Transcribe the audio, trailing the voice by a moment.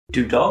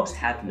Do dogs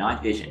have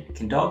night vision?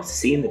 Can dogs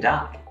see in the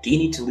dark? Do you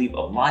need to leave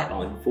a light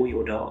on for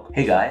your dog?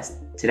 Hey guys,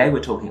 today we're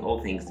talking all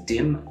things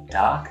dim,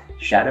 dark,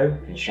 shadow,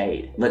 and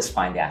shade. Let's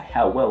find out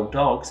how well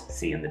dogs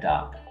see in the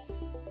dark.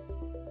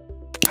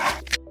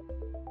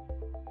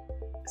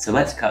 So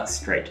let's cut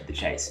straight to the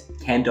chase.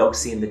 Can dogs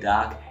see in the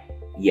dark?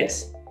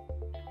 Yes,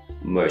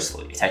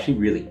 mostly. It's actually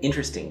really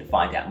interesting to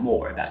find out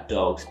more about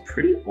dogs'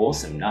 pretty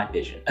awesome night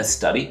vision. A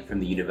study from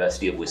the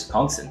University of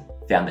Wisconsin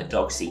found that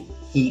dogs see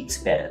heaps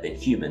better than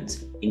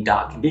humans in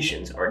dark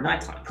conditions or at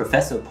nighttime.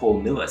 Professor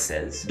Paul Miller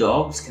says,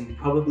 dogs can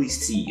probably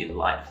see in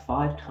light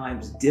 5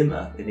 times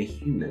dimmer than a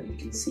human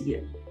can see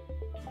it.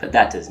 But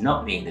that does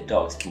not mean that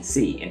dogs can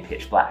see in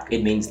pitch black.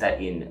 It means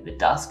that in the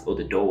dusk or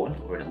the dawn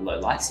or in a low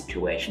light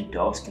situation,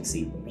 dogs can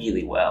see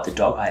really well. The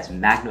dog eyes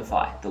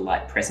magnify the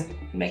light present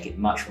and make it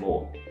much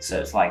more. So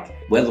it's like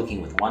we're looking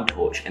with one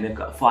torch and they've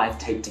got 5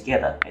 taped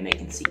together and they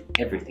can see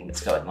everything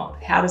that's going on.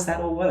 How does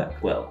that all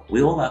work? Well,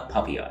 we all have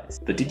puppy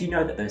eyes, but did you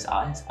know that those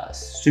eyes are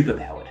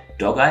superpowered?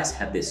 Dog eyes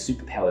have this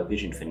superpower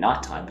vision for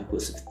nighttime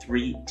because of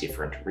 3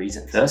 different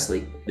reasons.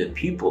 Firstly, the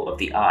pupil of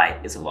the eye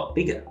is a lot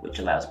bigger, which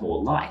allows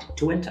more light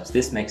to enter.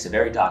 This makes a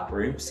very dark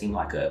room seem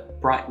like a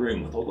bright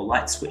room with all the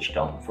lights switched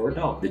on for a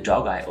dog. The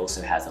dog eye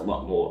also has a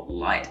lot more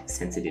light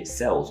sensitive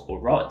cells or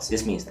rods.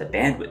 This means the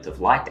bandwidth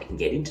of light that can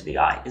get into the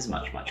eye is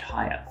much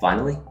higher.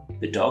 Finally,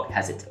 the dog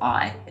has its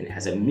eye and it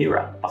has a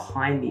mirror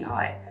behind the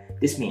eye.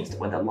 This means that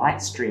when the light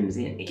streams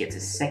in, it gets a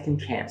second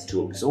chance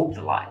to absorb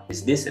the light.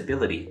 It's this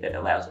ability that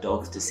allows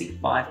dogs to see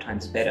 5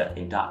 times better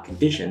in dark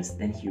conditions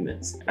than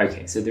humans.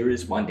 Okay, so there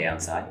is one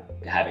downside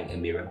to having a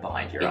mirror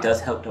behind your eye. It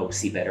does help dogs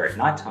see better at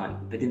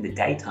nighttime, but in the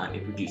daytime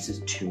it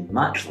produces too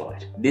much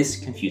light. This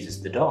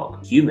confuses the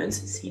dog.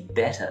 Humans see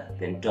better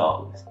than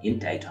dogs in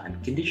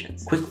daytime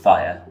conditions. Quick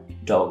fire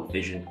dog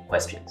vision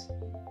questions.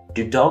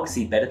 Do dogs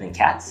see better than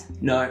cats?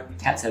 No,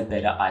 cats have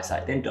better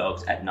eyesight than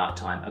dogs at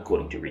nighttime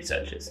according to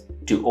researchers.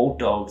 Do all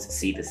dogs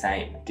see the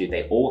same? Do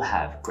they all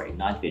have great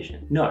night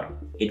vision? No,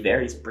 it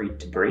varies breed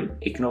to breed.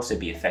 It can also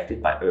be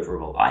affected by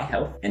overall eye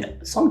health, and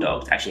some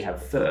dogs actually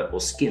have fur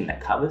or skin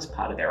that covers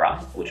part of their eye,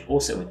 which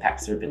also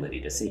impacts their ability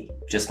to see.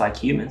 Just like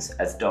humans,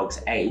 as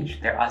dogs age,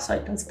 their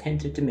eyesight does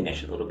tend to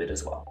diminish a little bit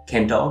as well.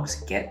 Can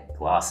dogs get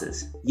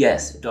glasses?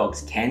 Yes,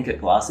 dogs can get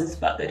glasses,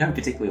 but they don't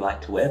particularly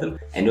like to wear them.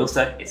 And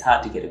also, it's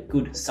hard to get a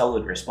good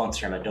solid response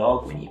from a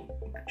dog when you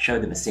show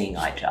them a seeing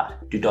eye chart.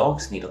 Do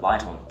dogs need a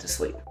light on to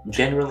sleep?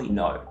 Generally,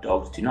 no.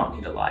 Dogs do not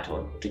need a light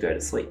on to go to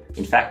sleep.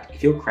 In fact,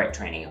 if you're crate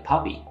training a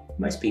puppy,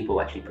 most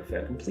people actually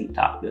prefer complete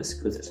darkness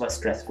because it's less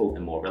stressful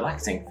and more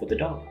relaxing for the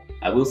dog.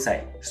 I will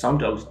say, some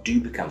dogs do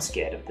become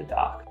scared of the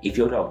dark. If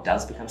your dog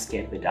does become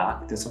scared of the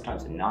dark, then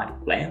sometimes a night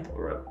lamp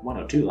or a 1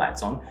 or 2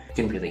 lights on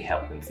can really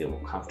help them feel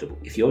more comfortable.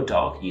 If your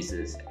dog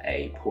uses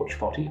a porch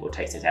potty or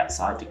takes it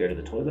outside to go to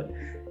the toilet,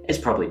 it's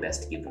probably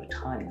best to give them a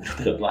tiny little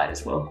bit of light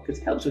as well, because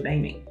it helps with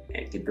aiming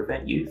and it can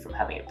prevent you from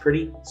having a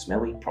pretty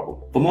smelly problem.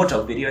 For more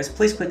dog videos,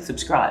 please click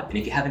subscribe, and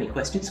if you have any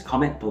questions,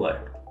 comment below.